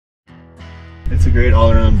It's a great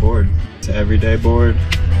all-around board. It's an everyday board.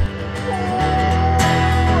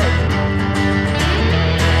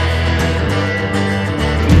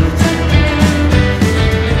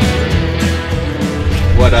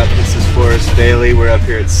 What up? This is Forrest Bailey. We're up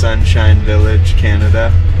here at Sunshine Village,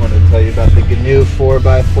 Canada. I want to tell you about the GNU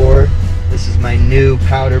 4x4. This is my new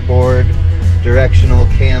powder board. Directional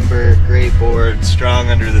camber, great board, strong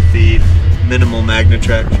under the feet, minimal magnet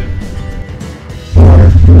traction.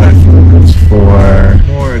 For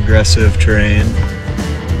more aggressive terrain.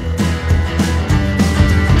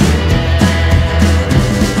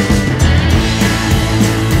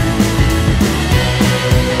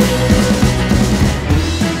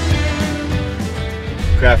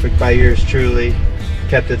 Graphic by yours truly.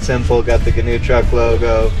 Kept it simple, got the GNU truck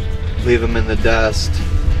logo, leave them in the dust.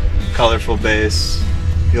 Colorful base,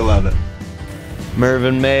 you'll love it.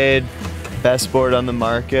 Mervin made, best board on the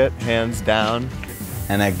market, hands down.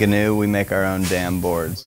 And at GNU we make our own damn boards.